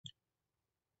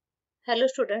Hello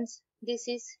students, this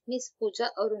is Miss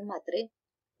Pooja Arun Mhatre,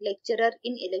 lecturer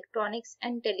in Electronics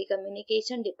and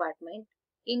Telecommunication Department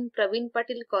in Praveen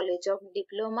Patil College of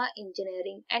Diploma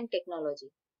Engineering and Technology.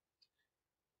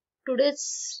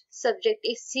 Today's subject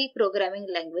is C programming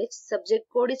language. Subject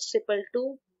code is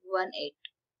 22218.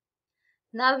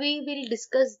 Now we will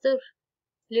discuss the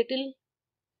little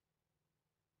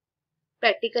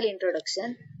practical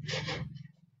introduction.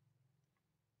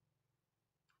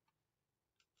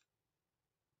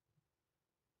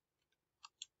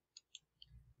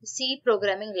 C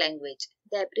programming language.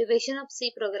 The abbreviation of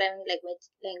C programming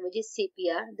language is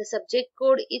CPR. The subject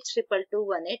code is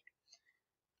 22218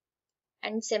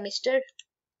 and semester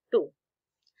 2.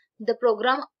 The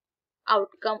program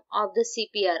outcome of the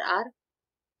CPR are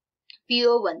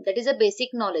PO1, that is a basic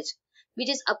knowledge, which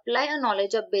is apply a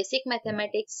knowledge of basic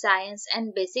mathematics, science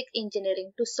and basic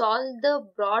engineering to solve the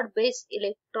broad-based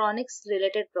electronics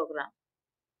related program.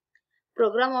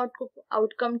 Program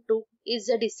outcome 2 is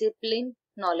the discipline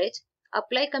knowledge,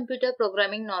 apply computer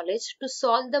programming knowledge to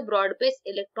solve the broad-based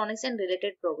electronics and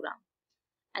related program.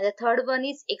 And the third one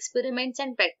is experiments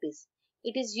and practice.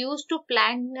 It is used to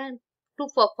plan and to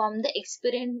perform the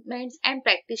experiments and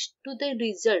practice to the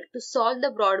result to solve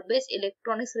the broad-based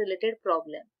electronics related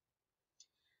problem.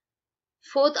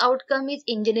 Fourth outcome is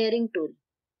engineering tool.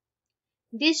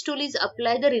 This tool is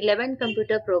apply the relevant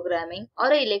computer programming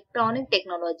or electronic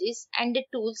technologies and the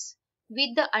tools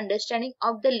with the understanding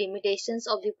of the limitations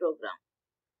of the program.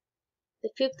 The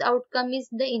fifth outcome is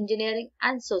the engineering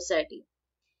and society.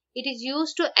 It is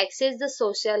used to access the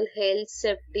social, health,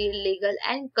 safety, legal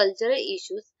and cultural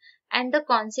issues and the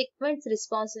consequent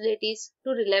responsibilities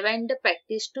to relevant the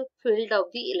practice to field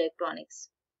of the electronics.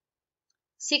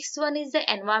 Sixth one is the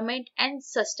environment and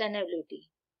sustainability.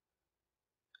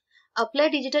 Apply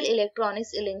digital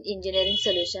electronics engineering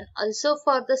solution also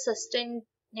for the sustainable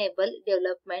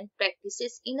development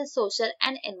practices in a social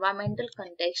and environmental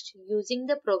context using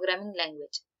the programming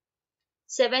language.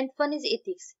 Seventh one is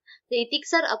ethics. The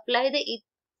ethics are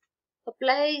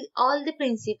apply all the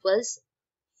principles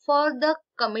for the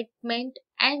commitment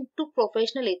and to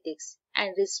professional ethics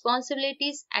and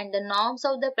responsibilities and the norms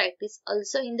of the practice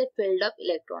also in the field of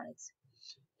electronics.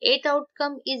 Eighth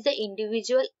outcome is the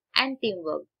individual and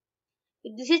teamwork.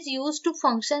 This is used to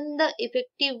function the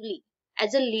effectively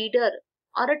as a leader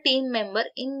or a team member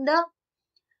in the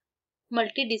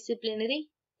multidisciplinary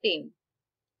team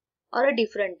or a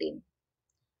different team.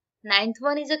 Ninth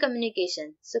one is a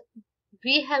communication. So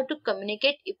we have to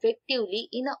communicate effectively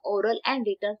in a oral and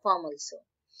written form also.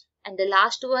 And the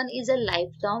last one is a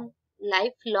lifelong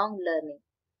learning.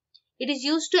 It is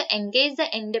used to engage the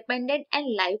independent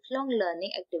and lifelong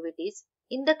learning activities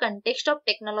in the context of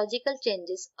technological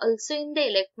changes also in the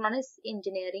electronics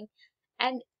engineering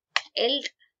and health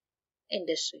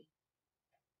industry.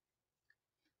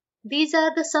 These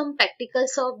are the some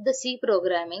practicals of the C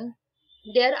programming.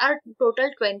 There are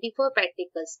total 24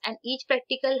 practicals and each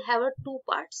practical have two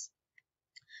parts.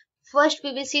 First,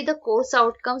 we will see the course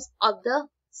outcomes of the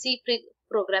C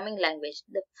programming language.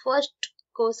 The first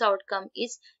course outcome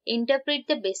is interpret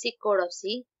the basic code of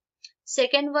C.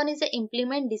 Second one is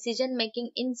implement decision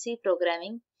making in C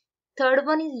programming. Third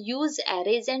one is use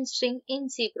arrays and string in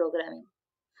C programming.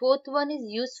 Fourth one is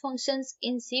use functions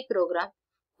in C program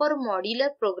for modular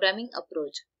programming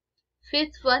approach.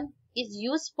 Fifth one is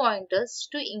use pointers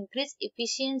to increase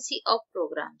efficiency of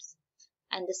programs.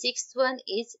 And the sixth one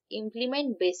is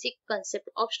implement basic concept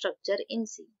of structure in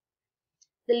C.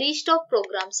 The list of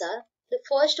programs are, the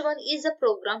first one is a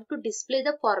program to display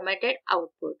the formatted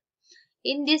output.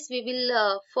 In this we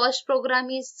will first program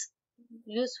is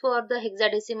used for the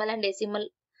hexadecimal and decimal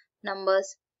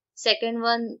numbers. Second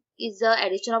one is the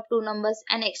addition of two numbers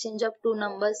and exchange of two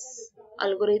numbers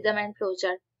algorithm and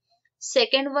flowchart.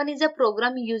 Second one is a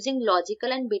program using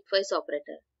logical and bitwise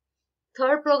operator.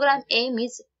 Third program aim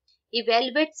is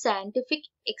evaluate scientific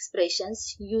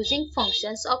expressions using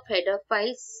functions of header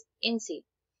files in C.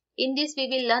 In this we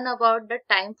will learn about the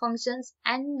time functions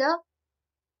and the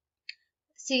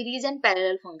series and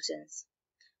parallel functions.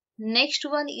 Next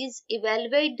one is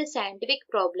evaluate the scientific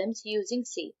problems using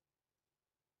C.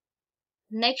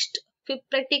 Next, fifth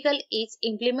practical is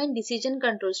implement decision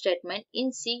control statement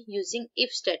in C using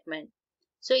if statement.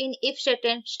 So in if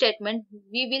statement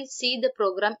we will see the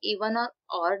program even or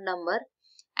odd number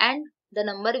and the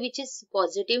number which is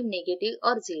positive, negative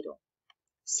or 0.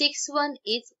 Sixth one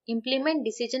is implement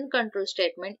decision control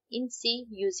statement in C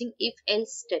using if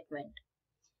else statement.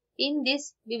 In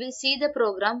this we will see the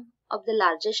program of the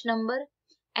largest number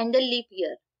and the leap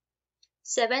year.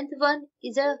 Seventh one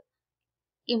is a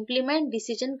implement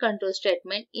decision control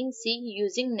statement in C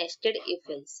using nested if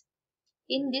else.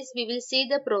 In this we will see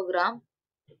the program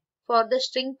for the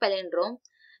string palindrome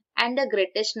and the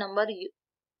greatest number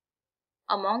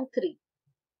among 3.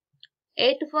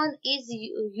 Eighth one is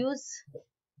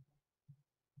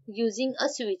using a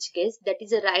switch case, that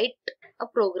is write a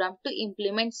program to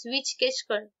implement switch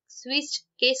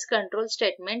case control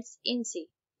statements in C.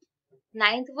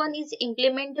 Ninth one is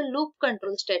implement the loop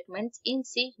control statements in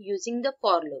C using the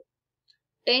for loop.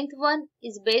 10th one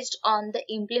is based on the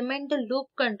implement the loop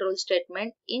control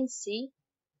statement in C.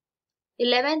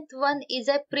 11th one is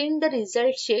a print the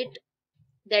result sheet,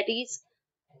 that is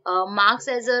marks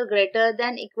as a greater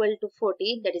than equal to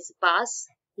 40, that is pass,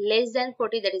 less than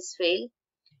 40, that is fail,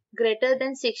 greater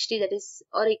than 60, that is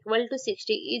or equal to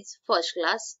 60 is first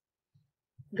class,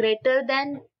 greater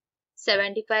than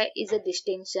 75 is a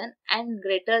distinction, and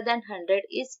greater than 100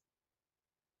 is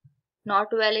not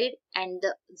valid, and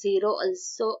the 0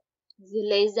 also,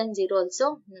 less than 0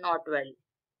 also not valid.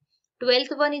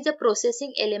 12th one is the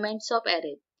processing elements of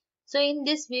array. So in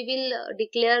this we will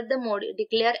declare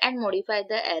and modify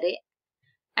the array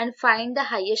and find the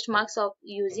highest marks of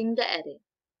using the array.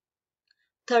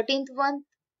 13th one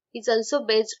is also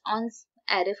based on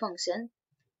array function,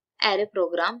 array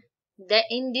program. That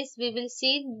in this we will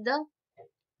see the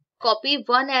copy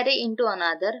one array into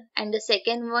another, and the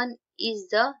second one is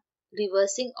the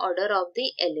reversing order of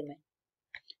the element.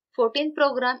 14th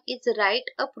program is write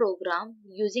a program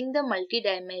using the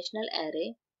multidimensional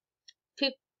array.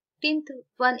 15th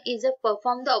one is a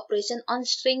perform the operation on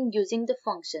string using the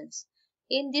functions.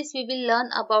 In this we will learn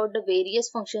about the various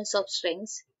functions of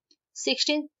strings.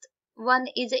 16th one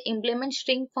is a implement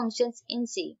string functions in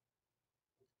C.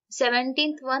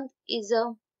 17th one is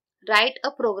a write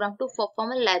a program to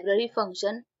perform a library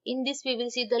function. In this we will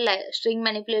see the string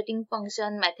manipulating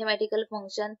function, mathematical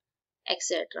function,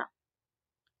 etc.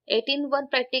 18th one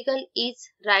practical is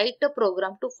write a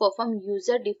program to perform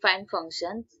user defined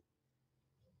functions.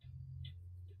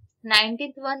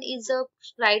 19th one is a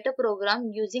write a program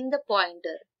using the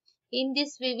pointer. In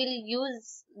this we will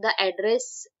use the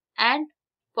address and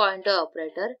pointer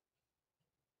operator,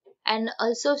 and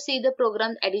also see the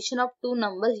program addition of two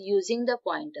numbers using the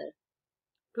pointer.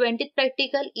 20th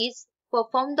practical is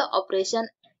perform the operation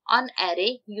on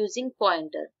array using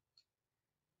pointer.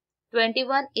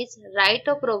 21 is write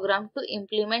a program to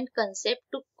implement concept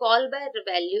to call by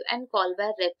value and call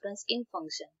by reference in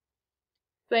function.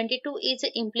 22 is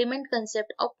implement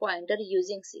concept of pointer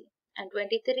using C, and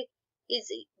 23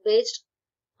 is based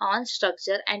on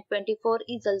structure, and 24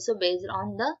 is also based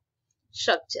on the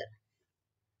structure.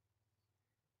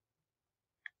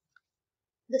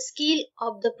 The skill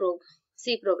of the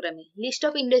C programming. List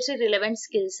of industry relevant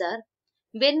skills are,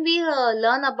 when we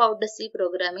learn about the C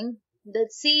programming, the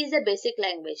C is a basic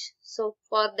language. So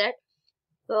for that,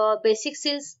 basic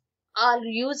skills are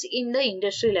used in the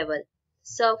industry level.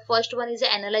 So first one is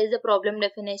analyze the problem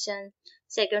definition.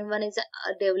 Second one is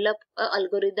develop an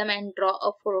algorithm and draw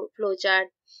a flowchart.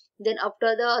 Then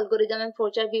after the algorithm and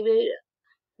flowchart, we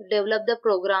will develop the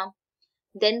program.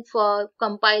 Then for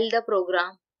compile the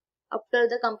program. After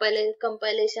the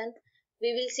compilation,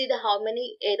 we will see how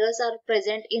many errors are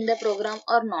present in the program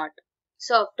or not.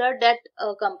 So after that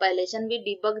compilation, we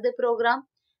debug the program,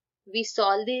 we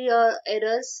solve the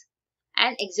errors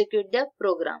and execute the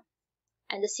program.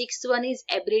 And the sixth one is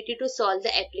ability to solve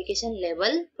the application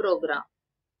level program.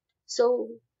 So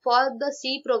for the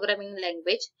C programming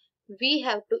language, we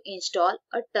have to install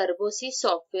a Turbo C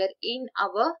software in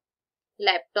our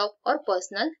laptop or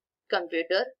personal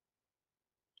computer.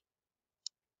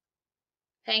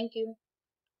 Thank you.